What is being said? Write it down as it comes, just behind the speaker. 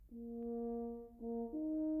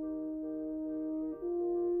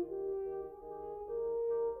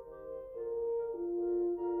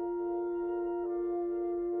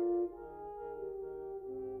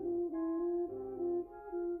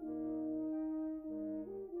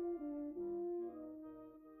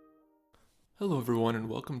Hello, everyone, and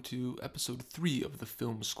welcome to episode 3 of the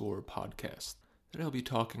Film Score podcast. Today I'll be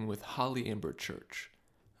talking with Holly Amber Church.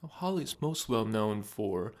 Now, Holly is most well known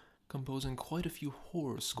for composing quite a few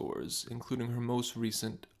horror scores, including her most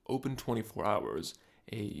recent Open 24 Hours,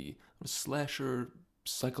 a slasher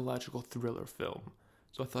psychological thriller film.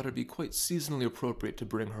 So I thought it'd be quite seasonally appropriate to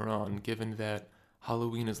bring her on, given that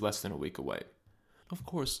Halloween is less than a week away. Of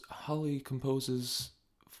course, Holly composes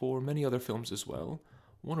for many other films as well,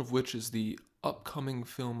 one of which is the upcoming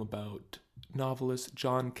film about novelist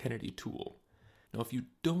John Kennedy Toole. Now, if you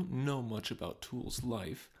don't know much about Toole's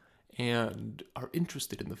life and are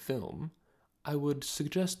interested in the film, I would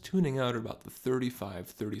suggest tuning out at about the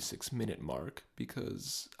 36 minute mark,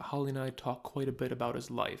 because Holly and I talk quite a bit about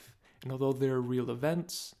his life, and although they're real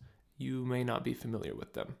events, you may not be familiar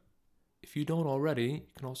with them. If you don't already, you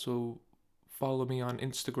can also follow me on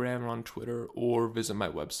Instagram or on Twitter, or visit my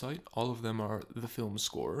website. All of them are The Film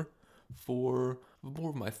Score, for more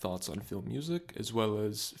of my thoughts on film music, as well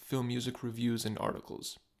as film music reviews and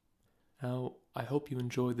articles. Now, I hope you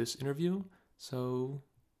enjoy this interview, so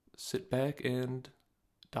sit back and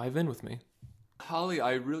dive in with me. Holly,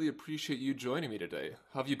 I really appreciate you joining me today.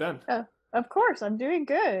 How have you been? Of course, I'm doing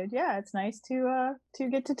good. Yeah, it's nice to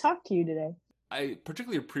get to talk to you today. I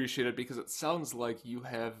particularly appreciate it because it sounds like you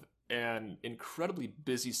have an incredibly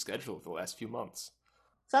busy schedule for the last few months.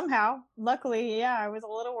 Somehow, luckily, yeah, I was a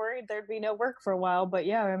little worried there'd be no work for a while, but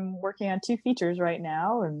yeah, I'm working on 2 features right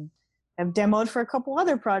now, and I've demoed for a couple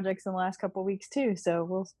other projects in the last couple weeks too.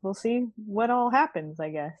 So we'll see what all happens,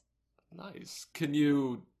 I guess. Nice. Can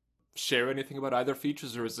you share anything about either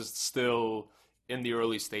features, or is this still in the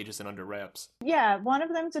early stages and under wraps? Yeah, one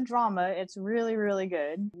of them's a drama. It's really, really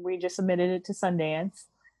good. We just submitted it to Sundance.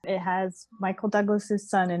 It has Michael Douglas's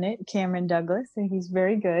son in it, Cameron Douglas, and he's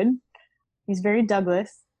very good. He's very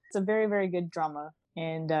Douglas. It's a very, very good drama.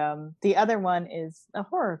 And the other one is a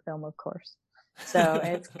horror film, of course. So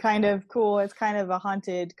it's kind of cool. It's kind of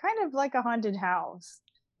like a haunted house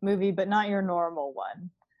movie, but not your normal one.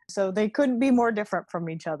 So they couldn't be more different from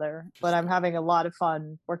each other, but I'm having a lot of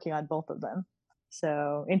fun working on both of them.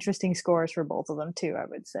 So interesting scores for both of them too, I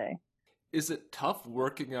would say. Is it tough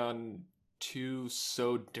working on two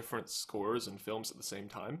so different scores and films at the same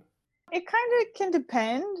time? It kind of can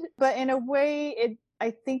depend, but in a way,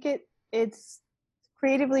 I think it's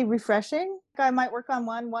creatively refreshing. I might work on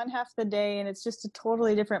one half the day, and it's just a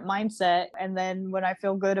totally different mindset. And then when I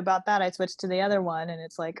feel good about that, I switch to the other one, and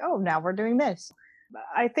it's like, oh, now we're doing this.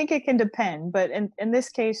 I think it can depend, but in this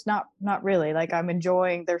case, not really. Like I'm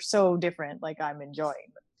enjoying. They're so different. Like I'm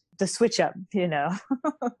enjoying the switch up. That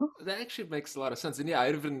actually makes a lot of sense. And yeah,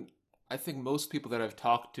 I think most people that I've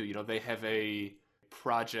talked to, they have a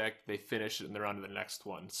project, they finish it, and they're on to the next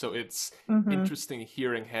one. So it's Mm-hmm. interesting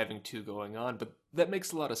hearing having two going on, but that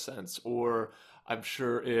makes a lot of sense. Or I'm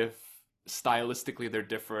sure if stylistically they're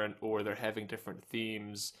different or they're having different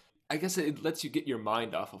themes, I guess it lets you get your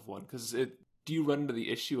mind off of one. Because do you run into the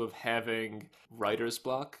issue of having writer's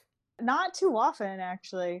block? Not too often,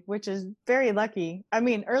 actually, which is very lucky. I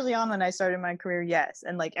mean, early on when I started my career, yes,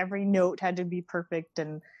 and like every note had to be perfect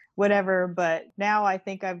and whatever. But now I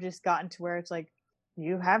think I've just gotten to where it's like,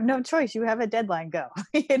 you have no choice. You have a deadline, go,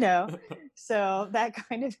 you know? So that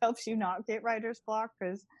kind of helps you not get writer's block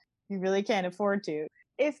because you really can't afford to.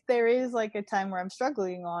 If there is like a time where I'm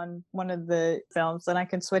struggling on one of the films, then I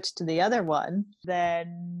can switch to the other one.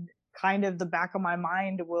 Then kind of the back of my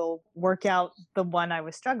mind will work out the one I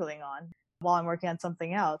was struggling on while I'm working on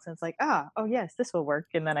something else. And it's like, oh yes, this will work.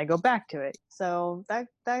 And then I go back to it. So that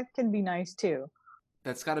can be nice too.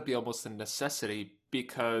 That's got to be almost a necessity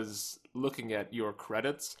because looking at your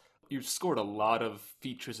credits, you've scored a lot of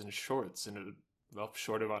features and shorts in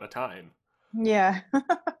short amount of time. Yeah.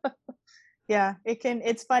 Yeah,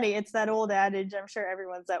 it's funny. It's that old adage. I'm sure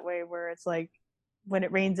everyone's that way where it's like when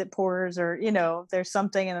it rains, it pours, or, there's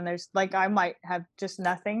something. And then there's like, I might have just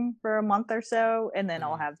nothing for a month or so. And then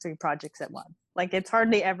I'll Mm. have 3 projects at once. Like it's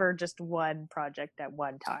hardly ever just one project at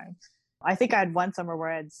one time. I think I had one summer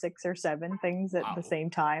where I had 6 or 7 things at the Wow.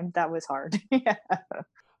 same time. That was hard. Yeah.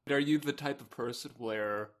 Are you the type of person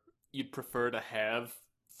where you'd prefer to have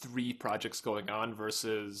three projects going on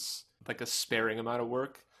versus like a sparing amount of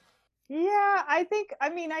work? Yeah, I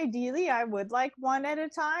mean, ideally, I would like one at a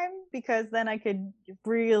time because then I could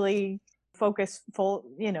really focus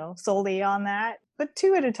solely on that. But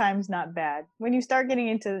 2 at a time is not bad. When you start getting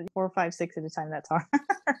into 4, 5, 6 at a time, that's hard.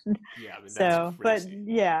 Yeah, I mean, that's So, but crazy.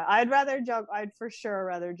 yeah, I'd for sure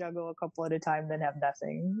rather juggle a couple at a time than have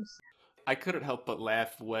nothing. I couldn't help but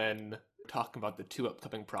laugh when talking about the two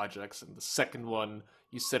upcoming projects, and the second one,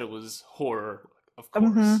 you said it was horror, of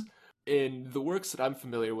Mm-hmm. course. In the works that I'm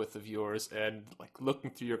familiar with of yours and like looking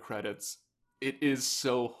through your credits, it is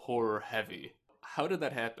so horror heavy. How did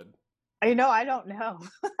that happen? I don't know.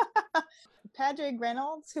 Padraig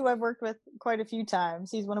Reynolds, who I've worked with quite a few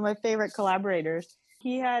times, he's one of my favorite collaborators.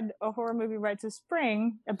 He had a horror movie, Rites of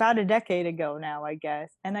Spring, about a decade ago now, I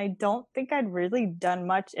guess. And I don't think I'd really done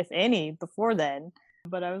much, if any, before then.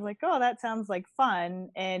 But I was like, oh, that sounds like fun.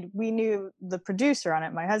 And we knew the producer on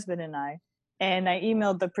it, my husband and I. And I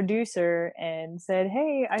emailed the producer and said,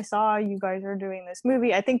 hey, I saw you guys are doing this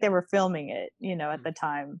movie. I think they were filming it, at the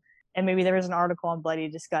time. And maybe there was an article on Bloody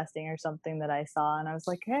Disgusting or something that I saw. And I was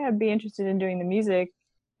like, hey, I'd be interested in doing the music.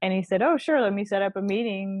 And he said, oh, sure, let me set up a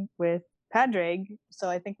meeting with Padraig. So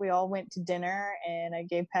I think we all went to dinner and I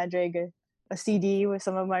gave Padraig a CD with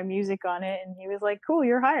some of my music on it. And he was like, cool,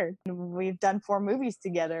 you're hired. We've done 4 movies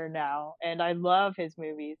together now. And I love his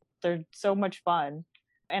movies. They're so much fun.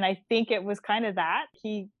 And I think it was kind of that.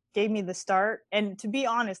 He gave me the start. And to be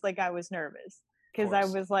honest, like, I was nervous because I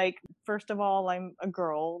was like, first of all, I'm a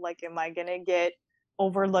girl. Like, am I going to get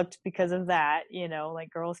overlooked because of that?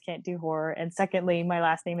 Like, girls can't do horror. And secondly, my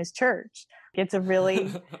last name is Church. It's a really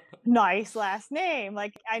nice last name.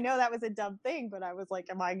 Like, I know that was a dumb thing, but I was like,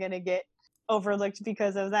 am I going to get overlooked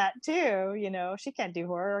because of that too? She can't do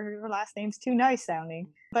horror. Her last name's too nice sounding.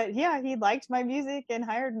 But yeah, he liked my music and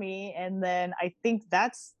hired me. And then I think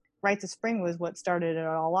that's Rites of Spring was what started it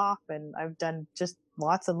all off. And I've done just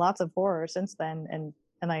lots and lots of horror since then. And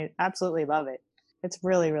I absolutely love it. It's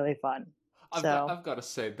really, really fun. I've got to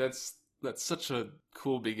say that's such a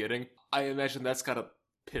cool beginning. I imagine that's got to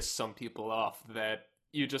piss some people off that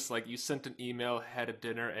you just like you sent an email, had a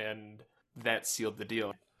dinner, and that sealed the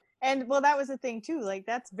deal. And well, that was the thing too. Like,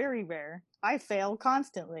 that's very rare. I fail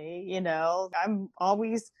constantly. I'm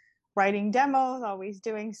always writing demos, always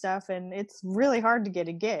doing stuff, and it's really hard to get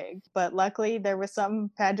a gig. But luckily, there was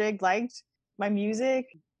some Padraig liked my music,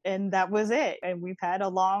 and that was it. And we've had a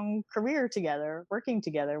long career together, working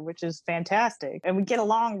together, which is fantastic. And we get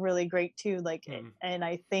along really great too. Like, and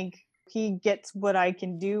I think he gets what I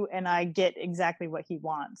can do, and I get exactly what he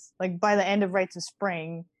wants. Like, by the end of Rites of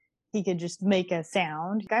Spring, he could just make a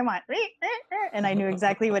sound. I went, and I knew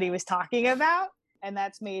exactly what he was talking about. And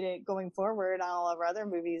that's made it going forward on all of our other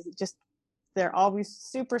movies. Just, they're always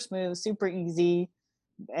super smooth, super easy,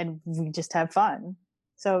 and we just have fun.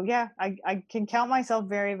 So yeah, I can count myself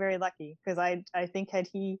very, very lucky because I think had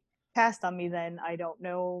he passed on me then, I don't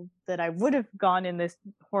know that I would have gone in this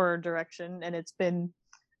horror direction. And it's been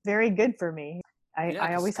very good for me.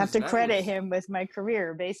 I always have to credit him with my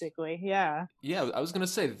career, basically. Yeah. Yeah, I was going to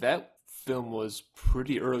say that film was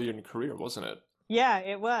pretty early in your career, wasn't it? Yeah,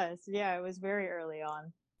 it was. Yeah, it was very early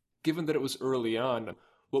on. Given that it was early on,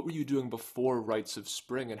 what were you doing before Rites of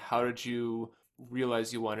Spring, and how did you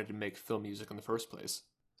realize you wanted to make film music in the first place?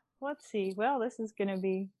 Let's see. Well, this is going to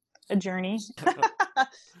be a journey.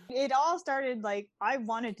 It all started like I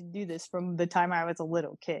wanted to do this from the time I was a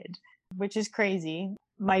little kid, which is crazy.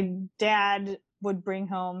 My dad would bring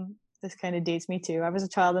home, this kind of dates me too. I was a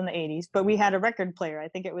child in the 80s, but we had a record player. I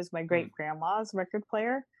think it was my great grandma's record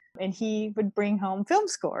player. And he would bring home film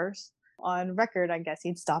scores on record. I guess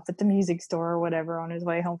he'd stop at the music store or whatever on his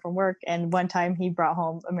way home from work. And one time he brought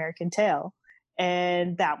home American Tail.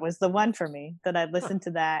 And that was the one for me that I'd listened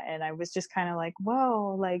to that. And I was just kind of like,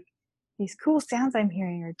 whoa, like these cool sounds I'm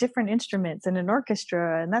hearing are different instruments and an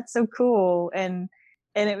orchestra. And that's so cool. And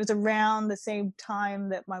it was around the same time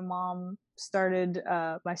that my mom started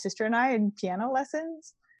my sister and I in piano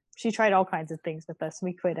lessons. She tried all kinds of things with us.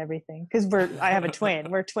 We quit everything because I have a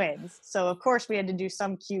twin. We're twins. So of course we had to do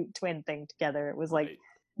some cute twin thing together. It was like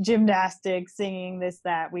gymnastics, singing, this,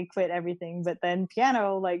 that. We quit everything. But then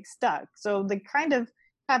piano like stuck. So they kind of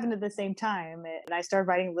happened at the same time. And I started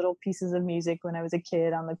writing little pieces of music when I was a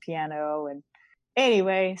kid on the piano. And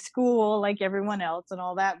anyway, school like everyone else and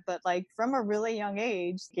all that. But like from a really young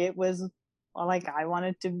age, it was like I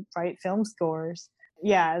wanted to write film scores.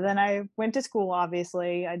 Yeah, then I went to school,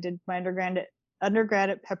 obviously. I did my undergrad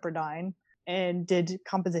at Pepperdine and did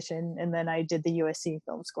composition, and then I did the USC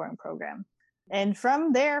film scoring program. And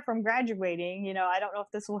from there, from graduating, I don't know if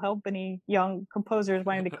this will help any young composers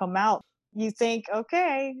wanting to come out. You think,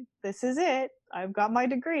 okay, this is it. I've got my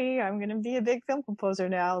degree. I'm going to be a big film composer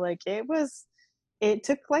now. Like it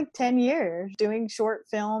took like 10 years doing short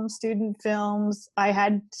films, student films. I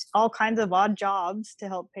had all kinds of odd jobs to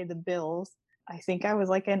help pay the bills. I think I was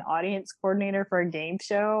like an audience coordinator for a game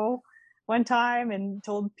show one time and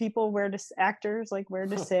told people actors like where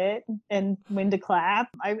to sit and when to clap.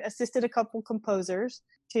 I assisted a couple composers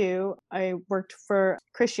too. I worked for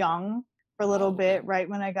Chris Young for a little Oh, okay. bit right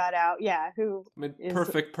when I got out. Yeah, who I mean, is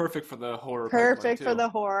perfect for the horror pipeline perfect for too. the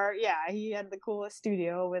horror. Yeah, he had the coolest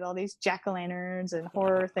studio with all these jack-o'-lanterns and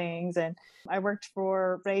horror things. And I worked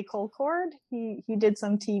for Ray Colcord. He did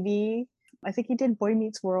some TV. I think he did Boy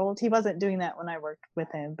Meets World. He wasn't doing that when I worked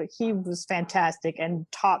with him, but he was fantastic and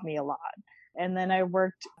taught me a lot. And then I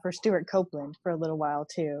worked for Stuart Copeland for a little while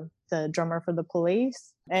too, the drummer for the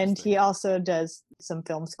Police. And he Interesting. also does some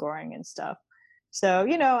film scoring and stuff. So,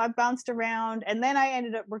 I bounced around, and then I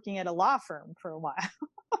ended up working at a law firm for a while.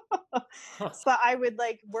 Huh. So I would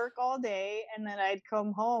like work all day, and then I'd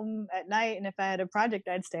come home at night, and if I had a project,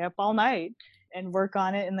 I'd stay up all night and work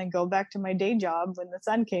on it and then go back to my day job when the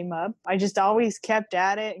sun came up. I just always kept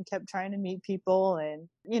at it and kept trying to meet people. And,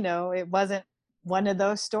 it wasn't one of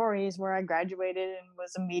those stories where I graduated and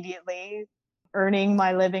was immediately earning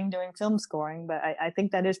my living doing film scoring. But I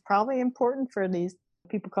think that is probably important for these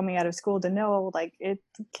people coming out of school to know, like,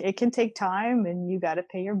 it can take time and you got to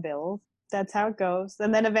pay your bills. That's how it goes.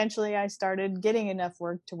 And then eventually I started getting enough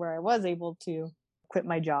work to where I was able to quit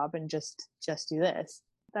my job and just do this.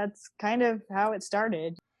 That's kind of how it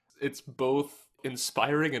started. It's both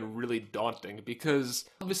inspiring and really daunting because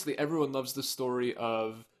obviously everyone loves the story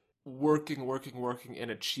of working,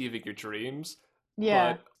 and achieving your dreams.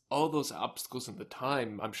 Yeah. But all those obstacles in the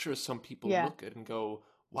time, I'm sure some people Yeah. look at and go,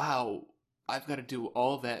 wow, I've got to do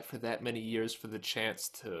all that for that many years for the chance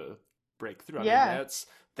to break through. I mean, Yeah.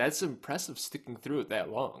 that's impressive sticking through it that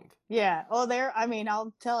long. Yeah. Well,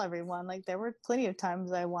 I'll tell everyone, like, there were plenty of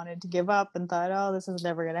times I wanted to give up and thought, oh, this is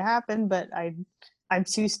never going to happen. But I'm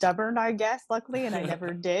too stubborn, I guess, luckily, and I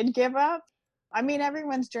never did give up. I mean,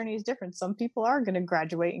 everyone's journey is different. Some people are going to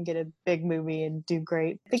graduate and get a big movie and do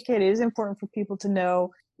great. I think it is important for people to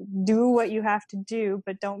know, do what you have to do,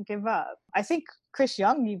 but don't give up. I think Chris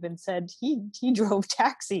Young even said he drove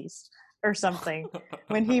taxis or something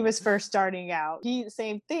when he was first starting out.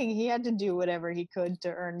 Same thing. He had to do whatever he could to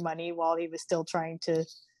earn money while he was still trying to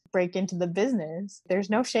break into the business. There's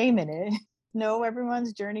no shame in it. No,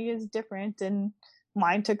 everyone's journey is different, and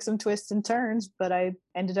mine took some twists and turns, but I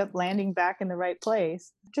ended up landing back in the right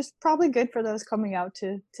place. Just probably good for those coming out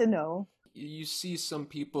to know. You see some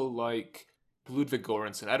people like Ludwig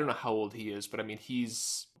Göransson. I don't know how old he is, but I mean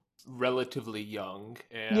he's relatively young,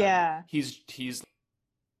 and Yeah. he's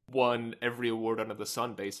won every award under the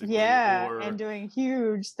sun basically. Yeah, and Or doing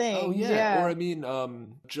huge oh things. yeah, or Yeah. I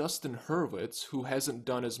mean Justin Hurwitz, who hasn't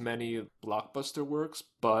done as many blockbuster works,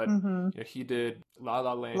 but Mm-hmm. he did La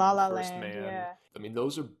La Land La and La First Land. Man. Yeah. I mean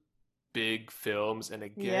those are big films, and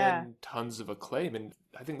Yeah. again tons of acclaim, and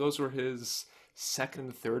I think those were his second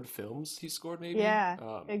and third films he scored maybe. Yeah.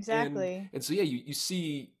 And Exactly. so yeah, you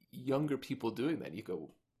see younger people doing that, you go,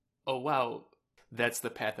 oh wow, that's the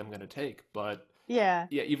path I'm gonna take. But Yeah.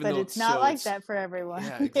 yeah, even But though it's not like it's that for everyone.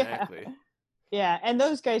 yeah, Yeah. exactly. Yeah. And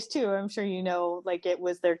those guys too, I'm sure like, it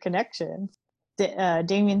was their connection.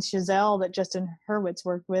 Damien Chazelle that Justin Hurwitz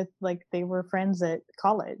worked with, like, they were friends at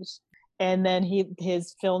college. And then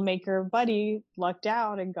his filmmaker buddy lucked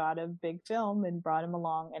out and got a big film and brought him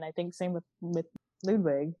along. And I think same with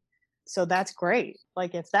Ludwig. So that's great.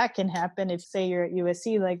 Like, if that can happen, if say you're at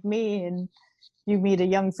USC like me and you meet a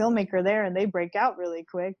young filmmaker there and they break out really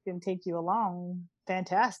quick and take you along,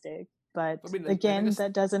 fantastic. But I mean, and I again, guess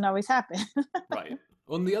that doesn't always happen. right.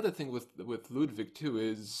 Well, and the other thing with Ludwig too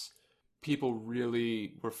is people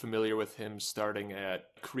really were familiar with him starting at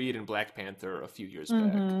Creed and Black Panther a few years back.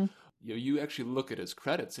 Mm-hmm. You actually look at his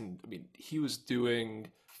credits, and I mean, he was doing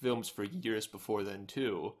films for years before then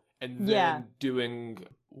too, and Yeah, then doing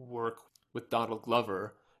work with Donald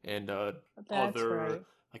Glover and that's other right.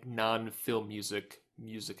 like non-film music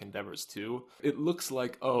endeavors too. It looks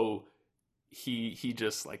like, oh, he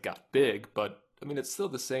just like got big, but I mean it's still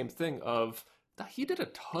the same thing of he did a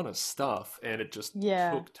ton of stuff and it just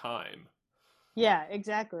Yeah. took time. Yeah,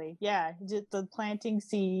 exactly. Yeah, the planting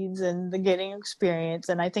seeds and the getting experience.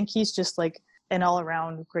 And I think he's just like an all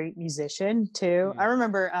around great musician too. I Hmm.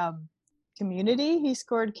 remember Community. He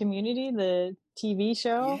scored Community, the TV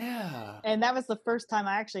show. Yeah. And that was the first time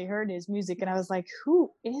I actually heard his music. And I was like,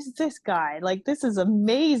 who is this guy? Like, this is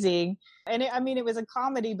amazing. And I mean, it was a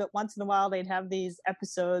comedy, but once in a while they'd have these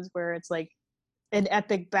episodes where it's like an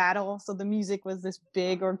epic battle. So the music was this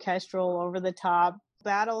big orchestral over the top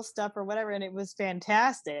battle stuff or whatever, and it was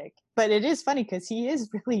fantastic. But it is funny because he is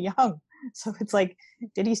really young. So it's like,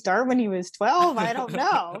 did he start when he was 12? I don't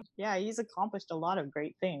know. Yeah, he's accomplished a lot of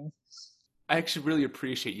great things. I actually really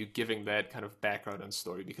appreciate you giving that kind of background and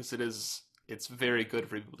story because it's very good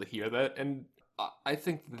for people to hear that, and I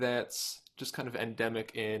think that's just kind of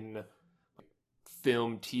endemic in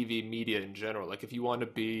film, TV, media in general. Like if you want to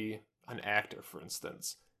be an actor, for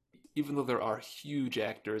instance, even though there are huge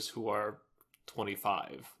actors who are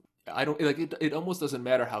 25, I don't like it. It almost doesn't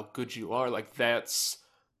matter how good you are. Like that's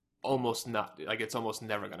almost not like it's almost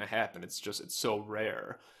never going to happen. It's so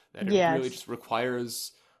rare that it really Yes, just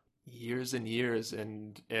requires years and years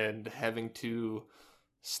and having to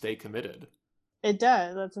stay committed. it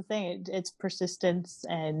does. That's the thing. It's persistence,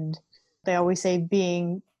 and they always say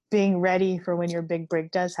being ready for when your big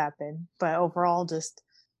break does happen. But overall, just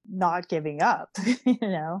not giving up. You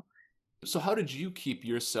know. So how did you keep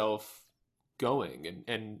yourself going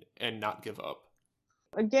and not give up?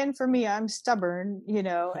 Again, for me, I'm stubborn, you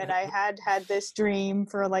know, and I had this dream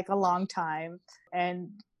for like a long time, and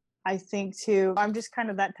I think too, I'm just kind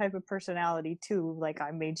of that type of personality too. Like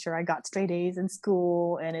I made sure I got straight A's in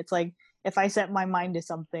school, and it's like if I set my mind to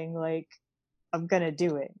something, like I'm gonna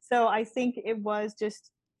do it. So I think it was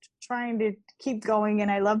just trying to keep going,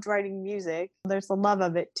 and I loved writing music. There's the love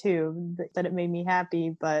of it too, that it made me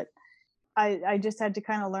happy, but I just had to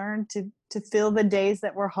kind of learn to feel the days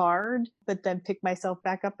that were hard, but then pick myself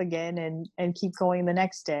back up again and keep going the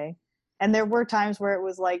next day. And there were times where it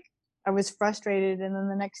was like I was frustrated, and then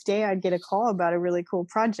the next day I'd get a call about a really cool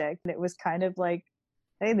project, and it was kind of like,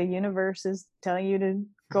 hey, the universe is telling you to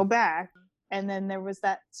go back. And then there was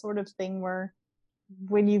that sort of thing where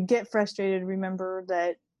when you get frustrated, remember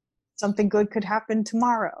that something good could happen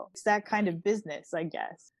tomorrow. It's that kind of business, I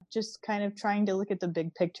guess. Just kind of trying to look at the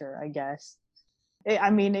big picture, I guess. I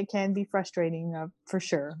mean, it can be frustrating for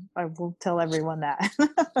sure. I will tell everyone that.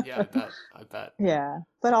 Yeah, I bet. I bet. Yeah,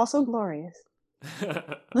 but also glorious.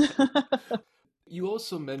 You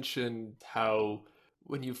also mentioned how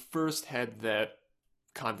when you first had that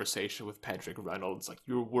conversation with Patrick Reynolds, like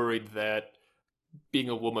you were worried that being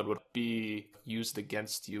a woman would be used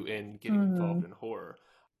against you in getting involved Mhm. in horror.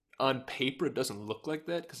 On paper, it doesn't look like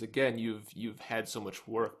that because again, you've had so much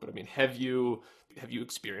work. But I mean, have you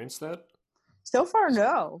experienced that? So far,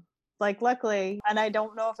 no. Like, luckily, and I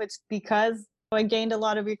don't know if it's because I gained a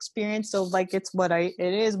lot of experience. So, like, it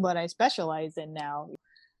is what I specialize in now.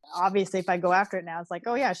 Obviously, if I go after it now, it's like,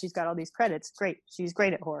 oh yeah, she's got all these credits. Great, she's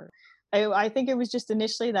great at horror. I think it was just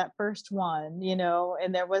initially that first one, you know,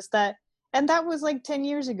 and there was that, and that was like 10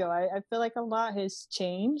 years ago. I feel like a lot has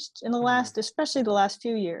changed in the Hmm. last, especially the last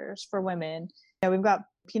few years for women. You know, we've got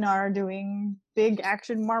Pinar doing big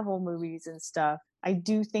action Marvel movies and stuff. I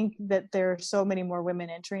do think that there are so many more women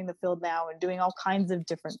entering the field now and doing all kinds of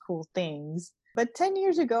different cool things. But 10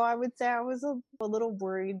 years ago, I would say I was a little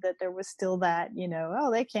worried that there was still that, you know,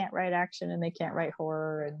 oh, they can't write action and they can't write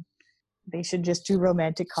horror and they should just do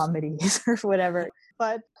romantic comedies or whatever.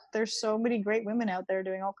 But there's so many great women out there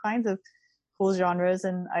doing all kinds of cool genres.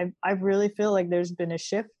 And I really feel like there's been a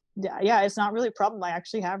shift. Yeah, it's not really a problem I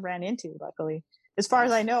actually have ran into, luckily. As far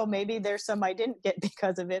as I Nice. know, maybe there's some I didn't get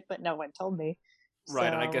because of it, but no one told me.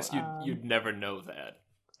 Right, and I So guess you'd never know that.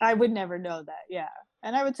 I would never know that. Yeah.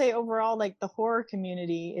 And I would say overall, like the horror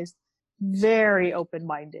community is very open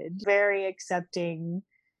minded, very accepting.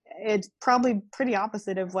 It's probably pretty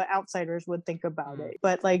opposite of what outsiders would think about Hmm. it.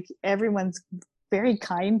 But like everyone's very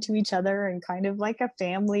kind to each other and kind of like a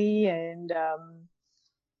family. And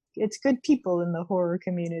it's good people in the horror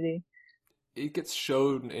community. It gets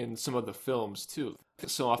shown in some of the films too.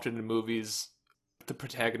 So often in movies, the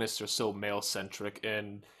protagonists are so male centric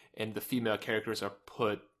and the female characters are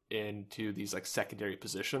put into these like secondary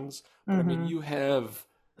positions. But I mean, Mm-hmm. you have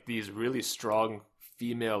these really strong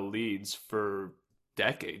female leads for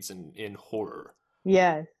decades in horror.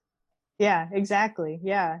 Yeah. Yeah, exactly.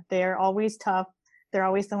 Yeah. They're always tough. They're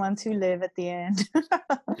always the ones who live at the end.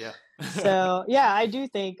 Yeah. So yeah, I do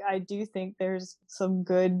think there's some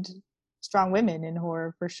good strong women in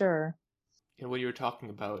horror for sure. And when you were talking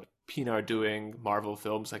about Pinar doing Marvel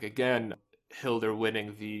films, like again, Hilder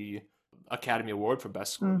winning the Academy Award for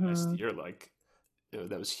Best Score last Hmm. year, like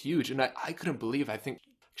that was huge. And I couldn't believe, I think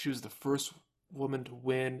she was the first woman to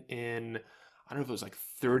win in, I don't know if it was like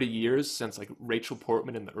 30 years since like Rachel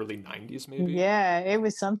Portman in the early 90s, maybe. Yeah, it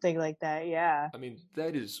was something like that. Yeah. I mean,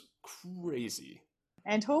 that is crazy.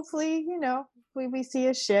 And hopefully, you know, we see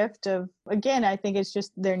a shift of, again, I think it's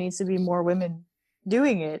just there needs to be more women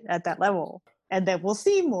doing it at that level, and that we'll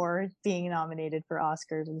see more being nominated for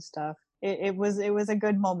Oscars and stuff. It was a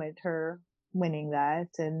good moment, her winning that,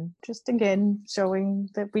 and just again showing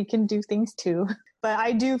that we can do things too. But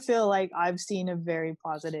I do feel like I've seen a very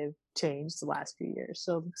positive change the last few years,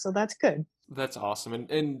 so that's good. That's awesome.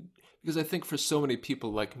 And because I think for so many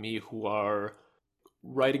people like me who are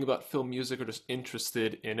writing about film music or just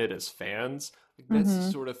interested in it as fans, like that's the Hmm.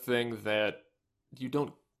 sort of thing that you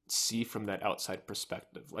don't see from that outside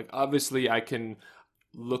perspective. Like obviously I can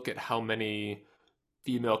look at how many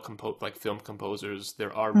female like film composers,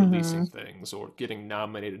 there are releasing Hmm. things or getting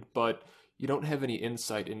nominated, but you don't have any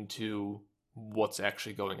insight into what's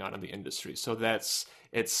actually going on in the industry. So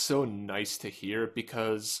it's so nice to hear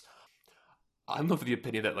because I'm of the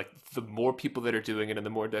opinion that like the more people that are doing it and the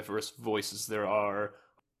more diverse voices there are,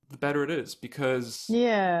 the better it is. Because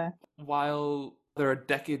Yeah. while there are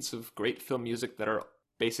decades of great film music that are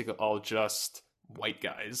basically all just white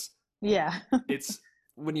guys, Yeah. it's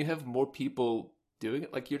when you have more people doing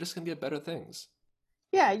it, like you're just gonna get better things.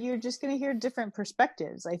 Yeah, you're just going to hear different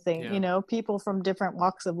perspectives, I think, Yeah. people from different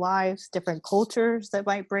walks of lives, different cultures that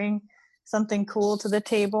might bring something cool to the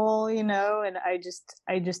table, and I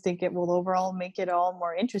just think it will overall make it all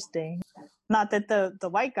more interesting. Not that the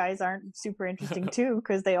white guys aren't super interesting too,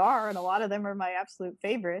 because they are, and a lot of them are my absolute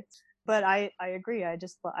favorites. But I agree.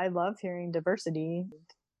 I love hearing diversity,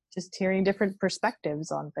 just hearing different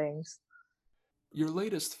perspectives on things. Your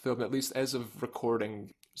latest film, at least as of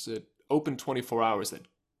recording, is it Open 24 Hours that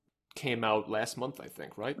came out last month, I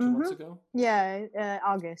think, right? 2 months Mm-hmm. ago? Yeah,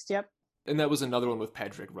 August. Yep. And that was another one with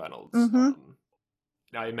Patrick Reynolds. Mm-hmm.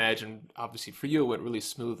 I imagine, obviously, for you, it went really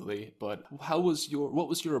smoothly, but what was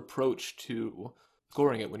your approach to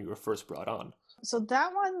scoring it when you were first brought on? So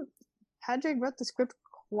that one, Patrick wrote the script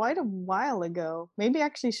quite a while ago, maybe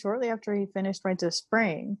actually shortly after he finished Rent to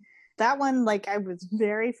Spring. That one, like, I was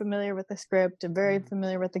very familiar with the script and very Mm.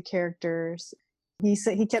 familiar with the characters.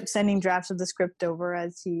 He kept sending drafts of the script over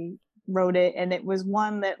as he wrote it, and it was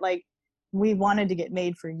one that like we wanted to get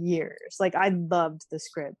made for years. Like, I loved the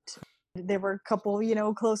script. There were a couple,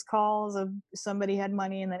 close calls of somebody had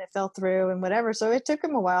money and then it fell through and whatever. So it took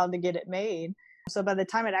him a while to get it made. So by the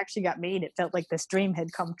time it actually got made, it felt like this dream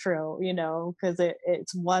had come true, because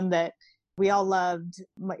it's one that we all loved.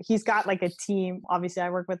 He's got like a team. Obviously, I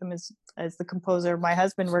work with him as the composer. My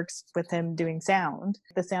husband works with him doing sound,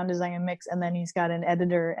 the sound design and mix, and then he's got an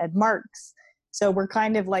editor, Ed Marks. So we're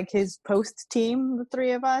kind of like his post team, the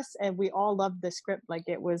three of us, and we all loved the script like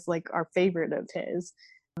it was like our favorite of his.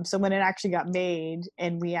 So when it actually got made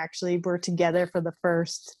and we actually were together for the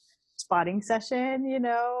first spotting session,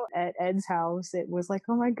 at Ed's house, it was like,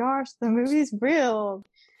 oh my gosh, the movie's real.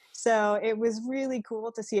 So it was really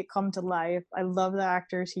cool to see it come to life. I love the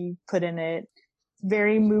actors he put in it.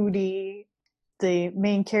 Very moody. The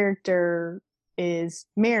main character is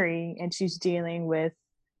Mary, and she's dealing with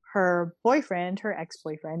her boyfriend. Her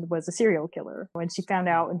ex-boyfriend was a serial killer when she found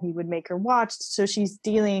out, and he would make her watch. So she's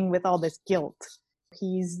dealing with all this guilt.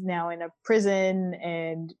 He's now in a prison,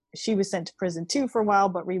 and she was sent to prison too for a while,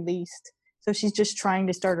 but released. So she's just trying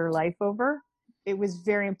to start her life over. It was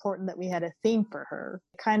very important that we had a theme for her.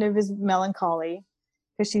 Kind of is melancholy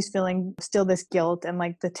because she's feeling still this guilt and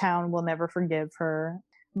like the town will never forgive her.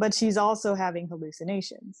 But she's also having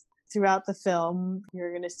hallucinations. Throughout the film,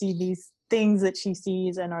 you're going to see these things that she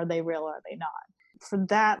sees, and are they real or are they not? For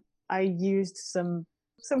that, I used some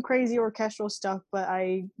crazy orchestral stuff, but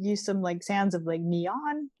I used some like sounds of like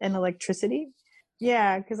neon and electricity.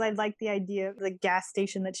 Yeah, because I like the idea of the gas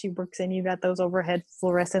station that she works in. You got those overhead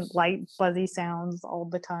fluorescent light fuzzy sounds all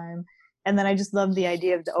the time. And then I just love the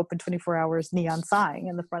idea of the open 24 hours neon sign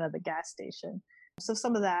in the front of the gas station. So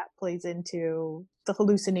some of that plays into the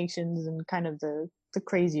hallucinations and kind of the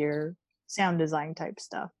crazier sound design type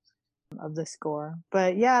stuff of the score.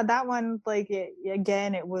 But yeah, that one, like,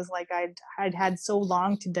 again, it was like I'd had so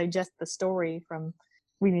long to digest the story from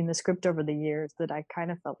reading the script over the years that I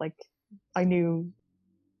kind of felt like I knew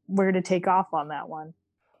where to take off on that one.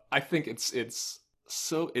 I think it's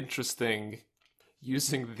so interesting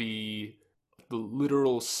using the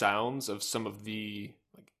literal sounds of some of the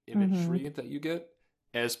like Hmm. imagery that you get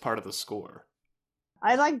as part of the score.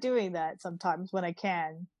 I like doing that sometimes when I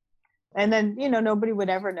can. And then, nobody would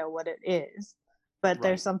ever know what it is. But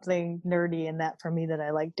there's Right. something nerdy in that for me that I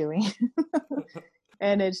like doing.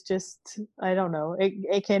 And it's just, I don't know,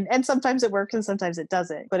 it can, and sometimes it works and sometimes it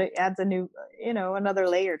doesn't, but it adds a new, another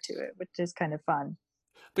layer to it, which is kind of fun.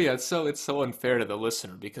 But yeah, it's so unfair to the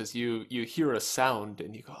listener because you hear a sound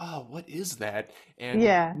and you go, "Oh, what is that?" And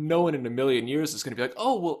Yeah. no one in a million years is going to be like,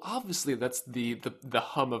 "Oh, well, obviously that's the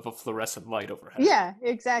hum of a fluorescent light overhead." Yeah,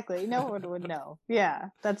 exactly. No one would know. Yeah,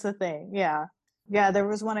 that's the thing. Yeah. Yeah, there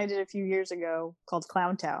was one I did a few years ago called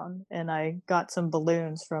Clown Town, and I got some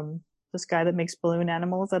balloons from this guy that makes balloon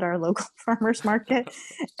animals at our local farmers market.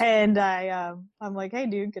 And I'm like, "Hey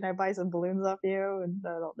dude, can I buy some balloons off you?" And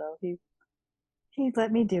I don't know. He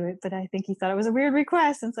let me do it, but I think he thought it was a weird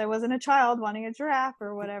request since I wasn't a child wanting a giraffe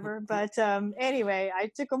or whatever. But anyway,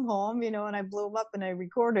 I took them home, and I blew them up and I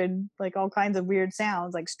recorded like all kinds of weird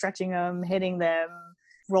sounds, like stretching them, hitting them,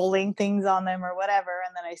 rolling things on them or whatever.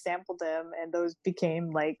 And then I sampled them, and those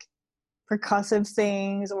became like percussive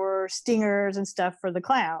things or stingers and stuff for the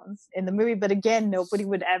clowns in the movie. But again, nobody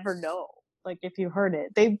would ever know. Like if you heard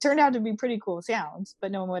it, they turned out to be pretty cool sounds,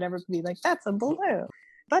 but no one would ever be like, "That's a balloon."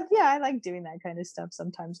 But yeah, I like doing that kind of stuff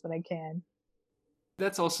sometimes when I can.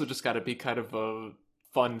 That's also just got to be kind of a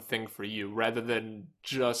fun thing for you rather than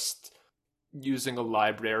just using a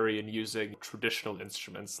library and using traditional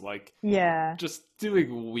instruments, like Yeah. just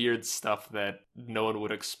doing weird stuff that no one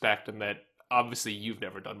would expect and that obviously you've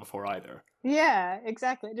never done before either. Yeah,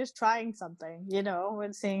 exactly. Just trying something,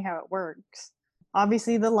 and seeing how it works.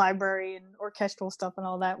 Obviously, the library and orchestral stuff and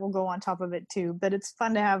all that will go on top of it too, but it's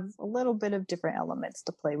fun to have a little bit of different elements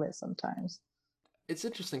to play with sometimes. It's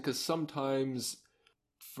interesting because sometimes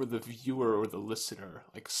for the viewer or the listener,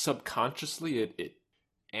 like subconsciously it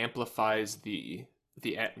amplifies the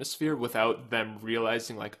atmosphere without them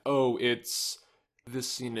realizing like, oh, it's this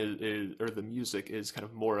scene is or the music is kind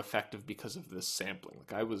of more effective because of this sampling.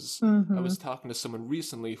 Like I was Mm-hmm. talking to someone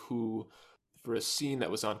recently who, for a scene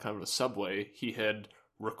that was on kind of a subway, he had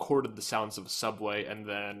recorded the sounds of a subway and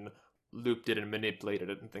then looped it and manipulated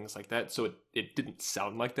it and things like that, so it didn't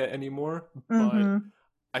sound like that anymore. But Mm-hmm.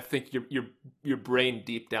 I think your brain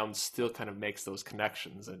deep down still kind of makes those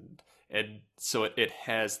connections, and so it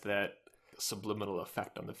has that subliminal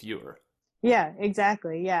effect on the viewer. Yeah,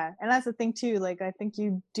 exactly. Yeah. And that's the thing too. Like, I think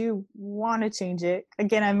you do want to change it.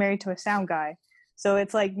 Again, I'm married to a sound guy. So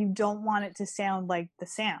it's like you don't want it to sound like the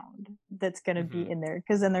sound that's going to be Hmm. in there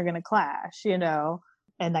because then they're going to clash. And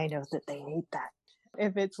I know that they hate that.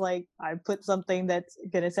 If it's like I put something that's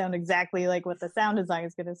going to sound exactly like what the sound design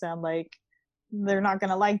is going to sound like, they're not going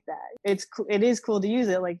to like that. It is cool to use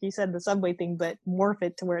it, like you said, the subway thing, but morph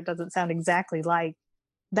it to where it doesn't sound exactly like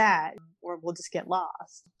that, or we'll just get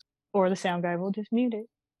lost, or the sound guy will just mute it.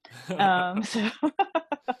 So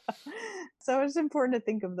so it's important to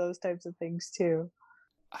think of those types of things too.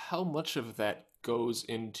 How much of that goes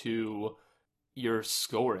into your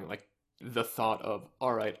scoring? Like the thought of,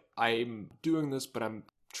 all right, I'm doing this, but I'm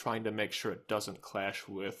trying to make sure it doesn't clash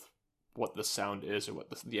with what the sound is or what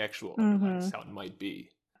the actual underlying Hmm. sound might be.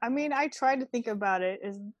 I mean, I try to think about it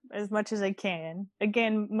as much as I can.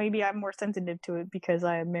 Again, maybe I'm more sensitive to it because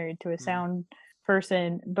I am married to a Mm. sound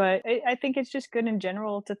person, but I think it's just good in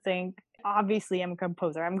general to think. Obviously, I'm a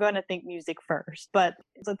composer. I'm going to think music first. But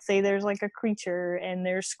let's say there's like a creature and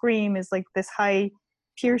their scream is like this high,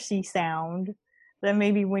 piercy sound. Then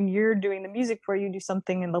maybe when you're doing the music for you, do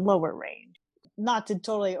something in the lower range. Not to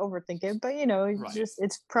totally overthink it, but Right.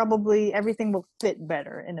 it's probably everything will fit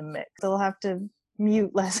better in a mix. They'll have to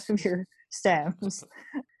mute less of your stems.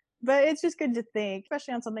 But it's just good to think,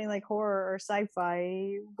 especially on something like horror or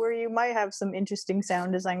sci-fi, where you might have some interesting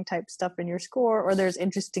sound design type stuff in your score, or there's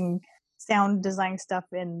interesting sound design stuff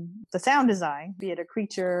in the sound design, be it a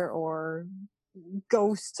creature or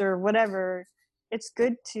ghosts or whatever. It's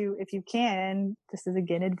good to, if you can, this is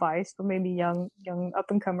again advice for maybe young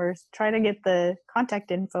up and comers, try to get the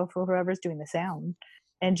contact info for whoever's doing the sound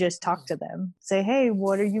and just talk to them. Say, hey,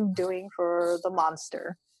 what are you doing for the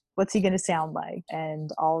monster? What's he going to sound like?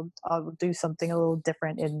 And I'll do something a little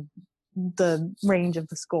different in the range of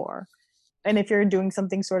the score. And if you're doing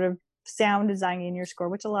something sort of sound design in your score,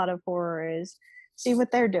 which a lot of horror is, see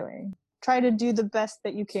what they're doing. Try to do the best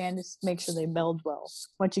that you can to make sure they meld well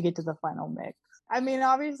once you get to the final mix. I mean,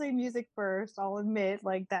 obviously music first, I'll admit,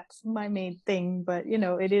 like that's my main thing, but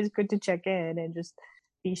it is good to check in and just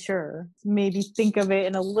be sure. Maybe think of it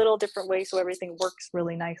in a little different way so everything works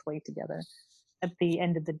really nicely together at the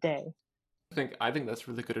end of the day. I think that's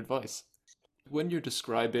really good advice. When you're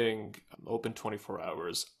describing open 24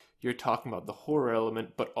 hours, you're talking about the horror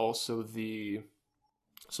element, but also the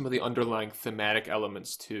some of the underlying thematic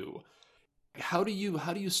elements too. How do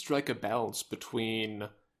you strike a balance between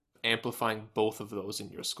amplifying both of those in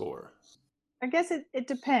your score? I guess it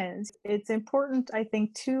depends. It's important, I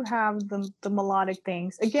think, to have the melodic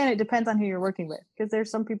things. Again, it depends on who you're working with, because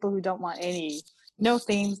there's some people who don't want no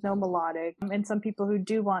themes, no melodic, and some people who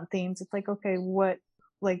do want themes. It's like, okay,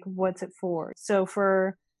 what's it for? So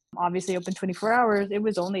for obviously Open 24 Hours, it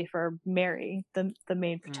was only for Mary, the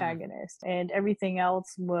main Mm. protagonist, and everything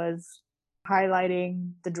else was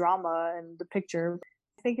highlighting the drama and the picture.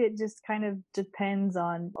 I think it just kind of depends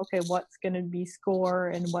on, okay, what's going to be score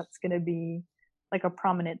and what's going to be like a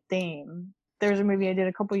prominent theme. There's a movie I did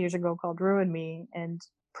a couple years ago called Ruin Me, and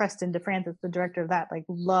Preston DeFrancis, the director of that, like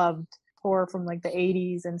loved horror from like the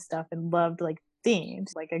 80s and stuff, and loved like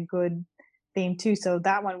themes, like a good theme too. So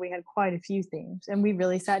that one we had quite a few themes, and we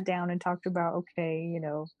really sat down and talked about, okay,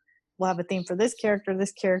 we'll have a theme for this character.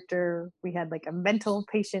 This character, we had like a mental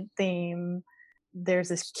patient theme, there's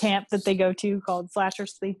this camp that they go to called Slasher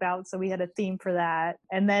Sleep Out, so we had a theme for that.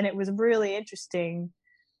 And then it was really interesting.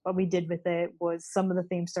 What we did with it was some of the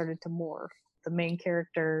themes started to morph. The main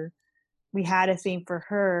character, we had a theme for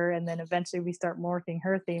her, and then eventually we start morphing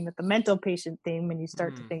her theme with the mental patient theme, and you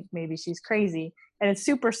start to think maybe she's crazy. And it's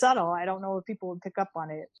super subtle. I don't know if people would pick up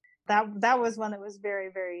on it. That was one that was very,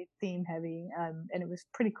 very theme heavy, and it was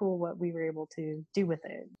pretty cool what we were able to do with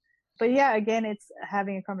it. But yeah, again, it's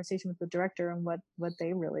having a conversation with the director and what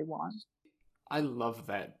they really want. I love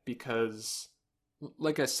that because,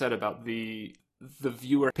 like I said about the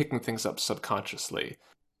viewer picking things up subconsciously,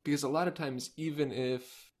 because a lot of times, even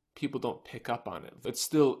if people don't pick up on it, it's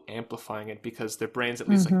still amplifying it because their brains at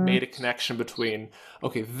least like made a connection between,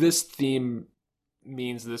 okay, this theme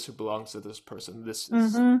means this or belongs to this person, this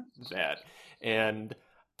is that. And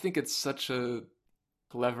I think it's such a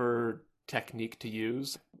clever technique to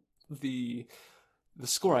use. The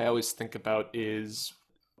score I always think about is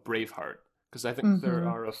Braveheart, because I think there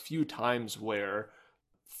are a few times where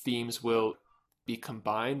themes will be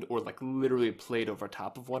combined or like literally played over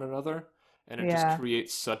top of one another, and it just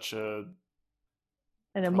creates such an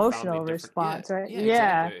emotional response, right?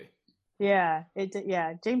 Exactly.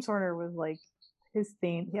 Yeah, James Horner was like, his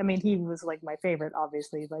theme, I mean, he was like my favorite,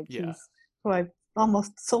 obviously, like he's who I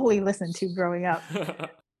almost solely listened to growing up.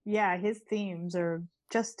 Yeah, his themes are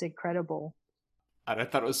just incredible. And I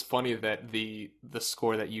thought it was funny that the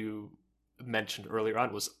score that you mentioned earlier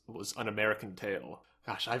on was An American Tail.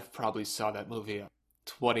 Gosh, I probably saw that movie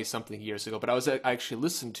 20 something years ago, but I actually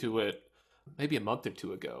listened to it maybe a month or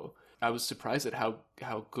two ago. I was surprised at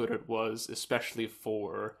how good it was, especially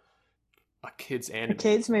for a kid's anime. A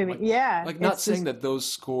kid's movie, Like not saying that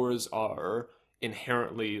those scores are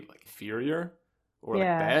inherently like inferior or like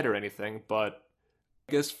bad or anything, but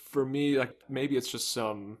I guess for me, like maybe it's just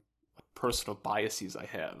some personal biases I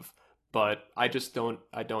have, but I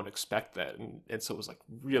don't expect that, and so it was like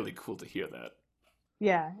really cool to hear that.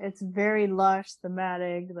 Yeah, it's very lush,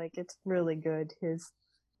 thematic, like it's really good.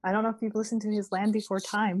 I don't know if you've listened to his Land Before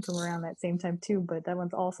Time from around that same time too, but that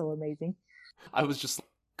one's also amazing. I was just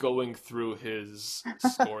going through his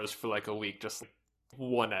scores for like a week, just like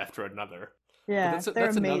one after another. Yeah, but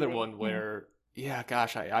that's another one where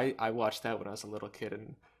gosh, I watched that when I was a little kid,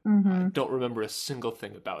 and I don't remember a single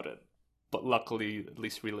thing about it, but luckily at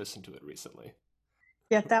least re-listened to it recently.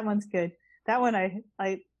 Yeah, that one's good. That one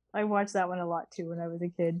I watched that one a lot too when I was a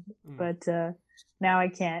kid, but now I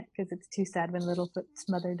can't because it's too sad when Littlefoot's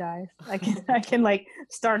mother dies. I can like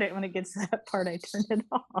start it when it gets to that part, I turn it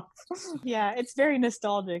off. Yeah, it's very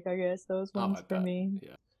nostalgic, I guess, those ones for me.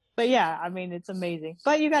 Yeah. But yeah, I mean, it's amazing.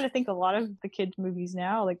 But you got to think a lot of the kids' movies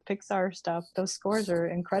now, like Pixar stuff, those scores are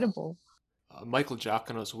incredible. Michael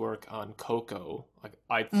Giacchino's work on Coco, like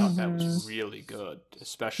I thought that was really good,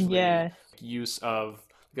 especially use of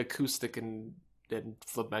like, acoustic and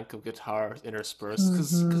flamenco guitar interspersed.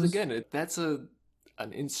 Because again, that's an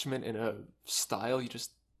instrument in a style you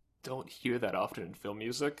just don't hear that often in film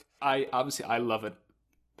music. I love it,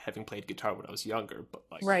 having played guitar when I was younger, but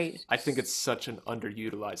like I think it's such an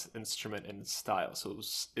underutilized instrument and style, so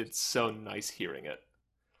it's so nice hearing it.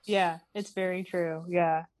 Yeah, it's very true.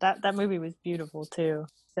 Yeah, that movie was beautiful too.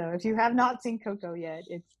 So if you have not seen Coco yet,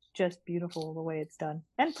 it's just beautiful the way it's done,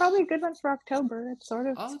 and probably a good one for October. It's sort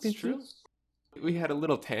of spooky. That's true. We had a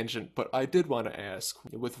little tangent, but I did want to ask,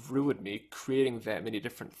 with Ruin Me creating that many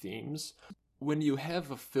different themes, when you have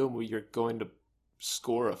a film where you're going to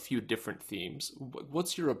score a few different themes,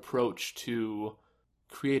 what's your approach to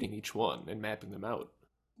creating each one and mapping them out?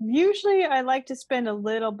 Usually I like to spend a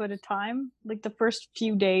little bit of time, like the first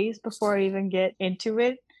few days before I even get into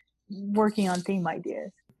it, working on theme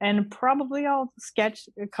ideas. And probably I'll sketch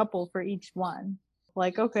a couple for each one.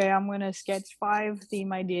 Like, okay, I'm going to sketch 5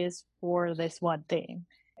 theme ideas for this one theme.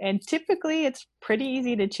 And typically it's pretty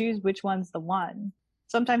easy to choose which one's the one.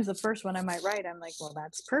 Sometimes the first one I might write, I'm like, well,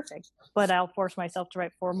 that's perfect. But I'll force myself to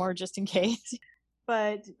write 4 more just in case.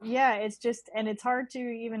 But yeah, it's just, and it's hard to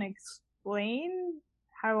even explain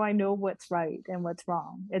how I know what's right and what's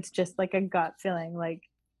wrong. It's just like a gut feeling, like,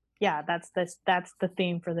 yeah, that's the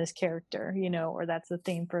theme for this character, or that's the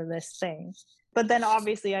theme for this thing. But then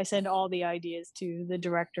obviously I send all the ideas to the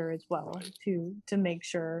director as well to make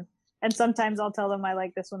sure. And sometimes I'll tell them I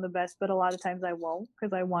like this one the best, but a lot of times I won't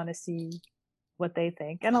because I want to see what they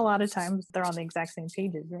think. And a lot of times they're on the exact same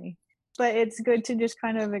page as me. But it's good to just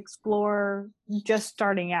kind of explore just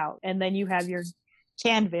starting out, and then you have your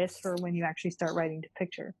canvas for when you actually start writing to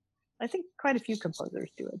picture. I think quite a few composers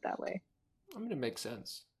do it that way. I mean, it makes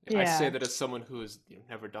sense. Yeah. I say that as someone who has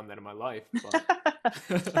never done that in my life, but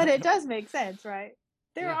but it does make sense, right?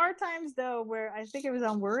 There are times though where I think it was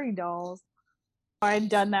on Worry Dolls. I had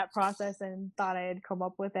done that process and thought I had come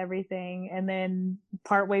up with everything. And then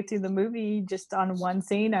partway through the movie, just on one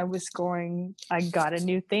scene, I got a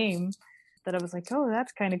new theme that I was like, oh,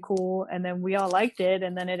 that's kind of cool. And then we all liked it.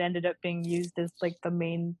 And then it ended up being used as like the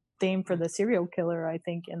main theme for the serial killer, I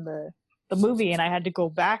think, in the movie. And I had to go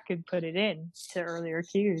back and put it in to earlier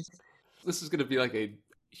cues. This is going to be like a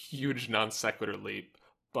huge non sequitur leap,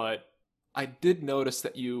 but I did notice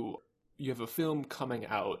that you have a film coming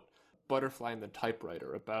out, Butterfly and the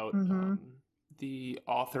Typewriter, about the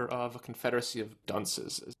author of A Confederacy of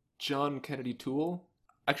Dunces, John Kennedy Toole.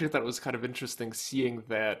 Actually, I thought it was kind of interesting seeing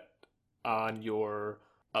that on your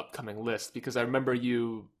upcoming list, because I remember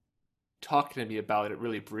you talking to me about it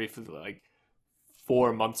really briefly, like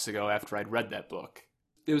 4 months ago after I'd read that book.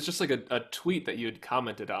 It was just like a tweet that you had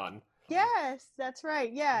commented on. Yes, that's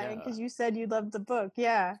right. Yeah, Yeah. because you said you loved the book.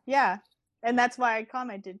 Yeah, yeah. And that's why I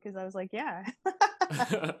commented, because I was like, yeah.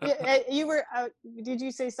 You were. Did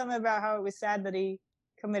you say something about how it was sad that he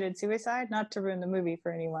committed suicide? Not to ruin the movie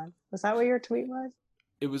for anyone. Was that what your tweet was?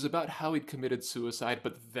 It was about how he'd committed suicide,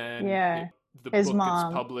 but then Yeah, the his book gets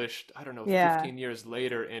mom. published, I don't know, Yeah. 15 years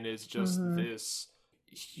later, and is just this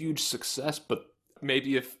huge success. But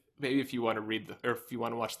maybe if you want to read or if you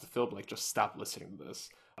want to watch the film, like, just stop listening to this.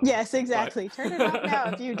 Yes, exactly. Turn it off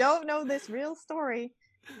now. If you don't know this real story,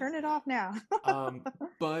 turn it off now.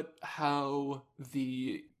 But how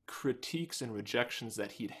the critiques and rejections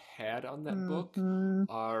that he'd had on that book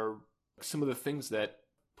are some of the things that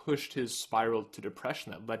pushed his spiral to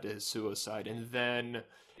depression that led to his suicide, and then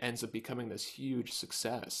ends up becoming this huge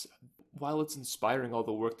success. While it's inspiring all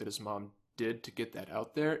the work that his mom did to get that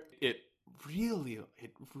out there, it really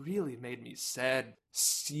made me sad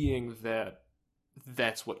seeing that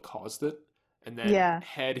that's what caused it. And then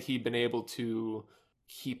had he been able to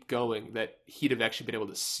keep going, that he'd have actually been able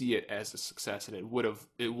to see it as a success, and it would have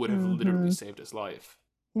literally saved his life.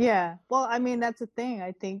 Yeah. Well, I mean, that's the thing.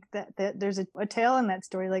 I think that there's a tale in that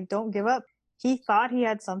story. Like, don't give up. He thought he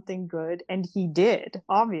had something good, and he did,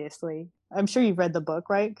 obviously. I'm sure you've read the book,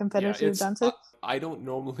 right? Confederacy of Dunces? I don't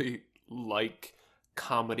normally like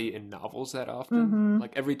comedy in novels that often.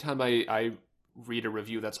 Like, every time I read a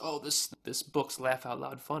review that's, oh, this book's laugh out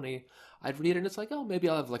loud funny, I'd read it and it's like, oh, maybe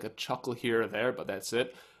I'll have like a chuckle here or there, but that's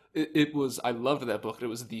it. It was, I loved that book. It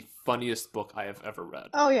was the funniest book I have ever read.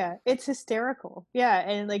 Oh yeah, it's hysterical. Yeah,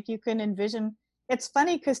 and like you can envision. It's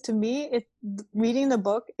funny because to me, reading the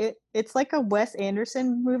book, it's like a Wes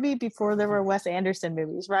Anderson movie before there were Wes Anderson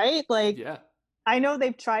movies, right? Like, yeah. I know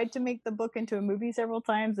they've tried to make the book into a movie several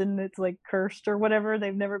times and it's like cursed or whatever.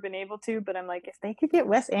 They've never been able to, but I'm like, if they could get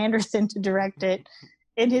Wes Anderson to direct it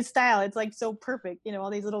in his style, it's like so perfect. You know, all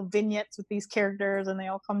these little vignettes with these characters and they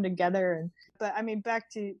all come together. But I mean, back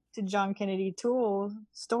to John Kennedy Toole's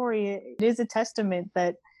story, it is a testament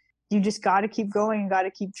that you just got to keep going and got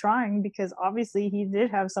to keep trying, because obviously he did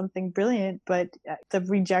have something brilliant, but the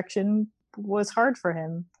rejection was hard for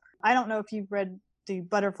him. I don't know if you've read the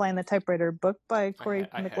Butterfly and the Typewriter book by Corey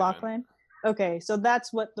McLaughlin. Okay, so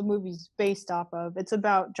that's what the movie's based off of. It's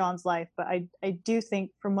about John's life, but I do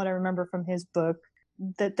think, from what I remember from his book,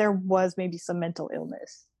 that there was maybe some mental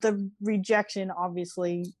illness. The rejection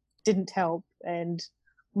obviously didn't help and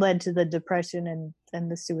led to the depression and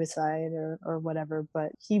the suicide or whatever,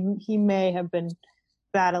 but he may have been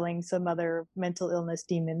battling some other mental illness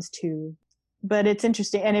demons too. But it's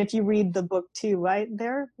interesting. And if you read the book too, right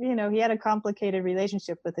there, you know, he had a complicated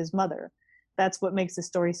relationship with his mother. That's what makes the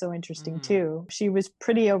story so interesting too. She was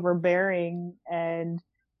pretty overbearing, and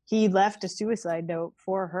he left a suicide note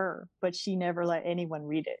for her, but she never let anyone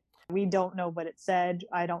read it. We don't know what it said.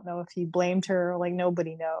 I don't know if he blamed her. Like,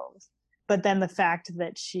 nobody knows. But then the fact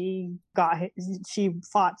that she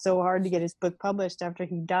fought so hard to get his book published after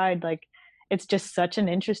he died, like, it's just such an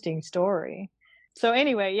interesting story. So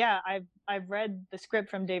anyway, yeah, I've read the script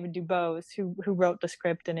from David Dubose, who wrote the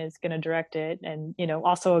script and is going to direct it, and, you know,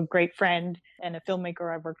 also a great friend and a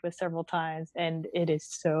filmmaker I've worked with several times, and it is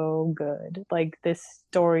so good. Like, this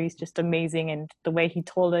story is just amazing, and the way he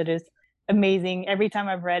told it is amazing. Every time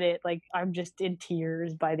I've read it, like, I'm just in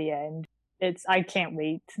tears by the end. I can't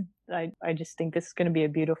wait. I just think this is going to be a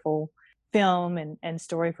beautiful film and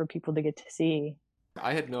story for people to get to see.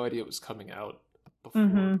 I had no idea it was coming out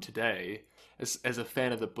before today. As a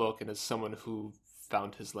fan of the book and as someone who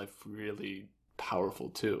found his life really powerful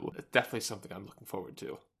too, it's definitely something I'm looking forward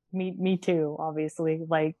to. Me too, obviously.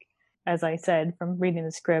 Like, as I said, from reading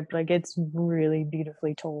the script, like, it's really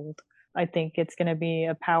beautifully told. I think it's going to be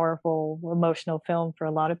a powerful, emotional film for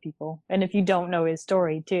a lot of people. And if you don't know his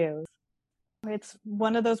story too, it's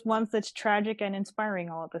one of those ones that's tragic and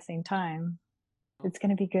inspiring all at the same time. It's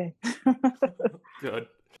going to be good. Good.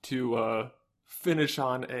 To finish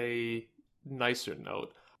on a nicer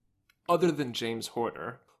note, other than James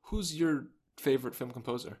Horner, who's your favorite film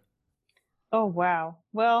composer? Oh wow.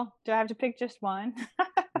 Well, do I have to pick just one?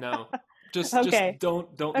 No, just Okay,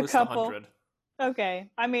 don't a list a couple. hundred. Okay.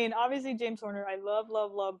 I mean, obviously James Horner. I love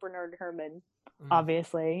Bernard Herrmann. Mm.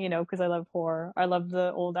 Obviously, because I love horror. I love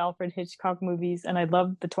the old Alfred Hitchcock movies, and I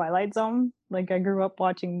love the Twilight Zone. Like I grew up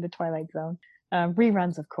watching the Twilight Zone.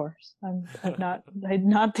 Reruns, of course. I'm not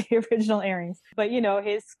the original airings, but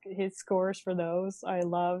his scores for those I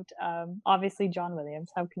loved. Obviously John Williams.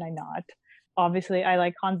 How can I not? Obviously, I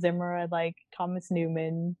like Hans Zimmer. I like Thomas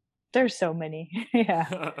Newman. There's so many.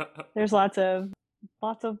 Yeah, there's lots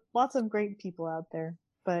of great people out there.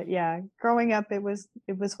 But yeah, growing up, it was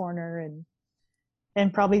Horner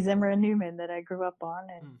and probably Zimmer and Newman that I grew up on,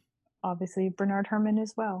 and Mm. obviously Bernard Herrmann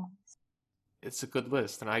as well. It's a good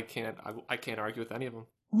list, and I can't argue with any of them.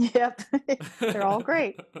 Yep, they're all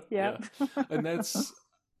great. Yeah, Yep. and that's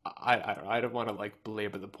I don't know, I don't want to like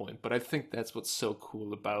belabor the point, but I think that's what's so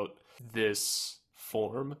cool about this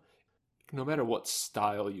form. No matter what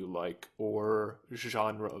style you like or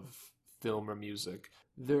genre of film or music,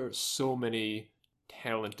 there are so many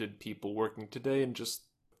talented people working today and just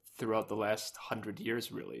throughout the last 100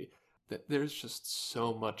 years, really, that there's just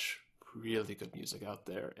so much really good music out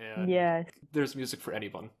there, and Yes. there's music for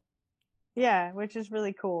anyone. Yeah, which is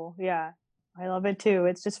really cool. Yeah, I love it too.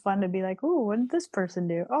 It's just fun to be like, "Ooh, what did this person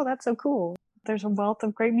do? Oh, that's so cool." There's a wealth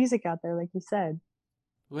of great music out there, like you said.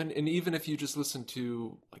 And even if you just listen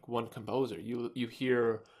to like one composer, you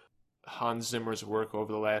hear Hans Zimmer's work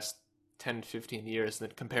over the last 10, 15 years and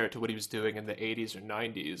then compare it to what he was doing in the 80s or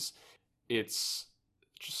 90s, it's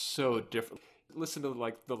just so different. Listen to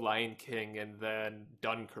like The Lion King and then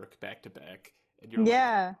Dunkirk back to back, and you're like,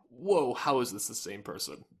 Yeah. whoa, how is this the same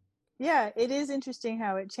person? Yeah, it is interesting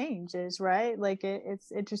how it changes, right? Like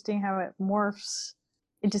it's interesting how it morphs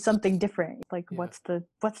into something different. Like Yeah. what's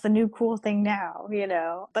the new cool thing now,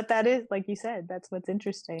 But that is, like you said, that's what's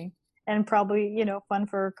interesting. And probably, fun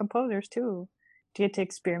for composers too, to get to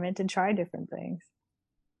experiment and try different things.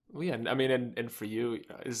 Well, yeah, I mean, and for you,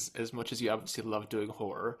 as much as you obviously love doing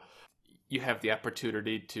horror, you have the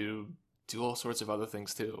opportunity to do all sorts of other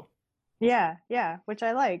things too. Yeah, yeah, which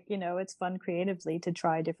I like. It's fun creatively to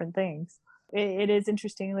try different things. It is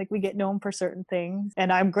interesting. Like we get known for certain things,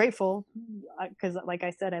 and I'm grateful because, like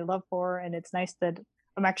I said, I love horror, and it's nice that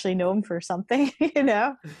I'm actually known for something,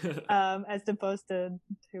 as opposed to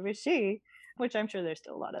who is she, which I'm sure there's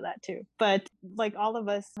still a lot of that too. But like all of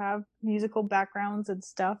us have musical backgrounds and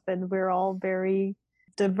stuff, and we're all very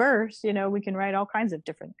diverse. We can write all kinds of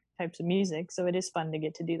different types of music, so it is fun to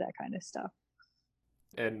get to do that kind of stuff.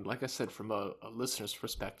 And like I said, from a listener's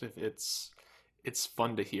perspective, it's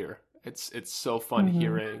fun to hear. It's so fun Hmm.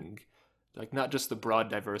 hearing like not just the broad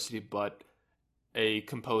diversity, but a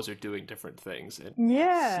composer doing different things and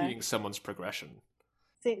Yeah. seeing someone's progression.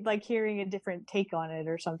 Like hearing a different take on it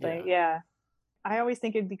or something. Yeah. Yeah. I always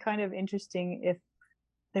think it'd be kind of interesting if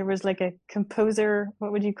there was like a composer,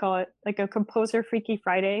 what would you call it? Like a composer Freaky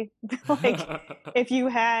Friday. Like if you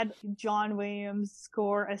had John Williams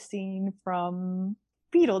score a scene from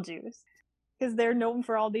Beetlejuice, because they're known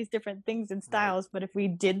for all these different things and Right. styles. But if we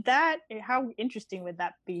did that, how interesting would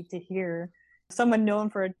that be to hear someone known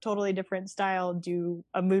for a totally different style do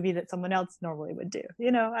a movie that someone else normally would do?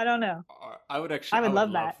 I don't know. I I would would love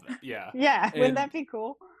love that. that. Yeah. Yeah, wouldn't And that be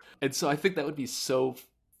cool? and so I think that would be so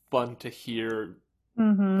fun to hear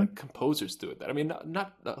Mm-hmm. like composers doing that. I mean,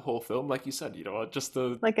 not the whole film, like you said, just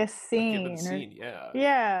Like a a given scene or scene. Yeah.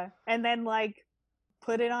 yeah, and then like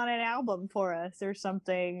put it on an album for us or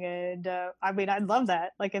something. And I mean, I'd love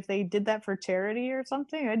that. Like if they did that for charity or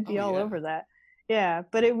something, I'd be Oh all yeah. over that. Yeah,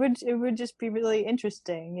 but it would just be really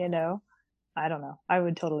interesting. I don't know. I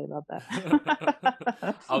would totally love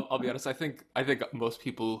that. I'll be honest. I think most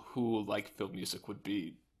people who like film music would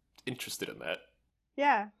be interested in that.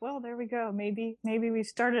 Yeah, well, there we go. Maybe we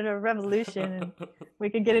started a revolution and we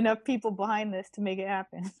could get enough people behind this to make it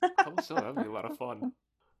happen. Hope so. That'd be a lot of fun.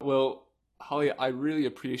 Well, Holly, I really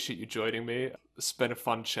appreciate you joining me. It's been a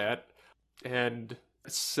fun chat, and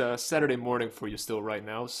it's Saturday morning for you still right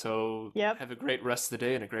now. So Yep. have a great rest of the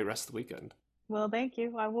day and a great rest of the weekend. Well, thank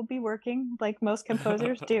you. I will be working like most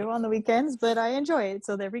composers do on the weekends, but I enjoy it.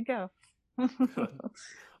 So there we go. Good. All right.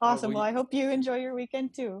 Awesome. Well, I hope you enjoy your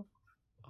weekend too.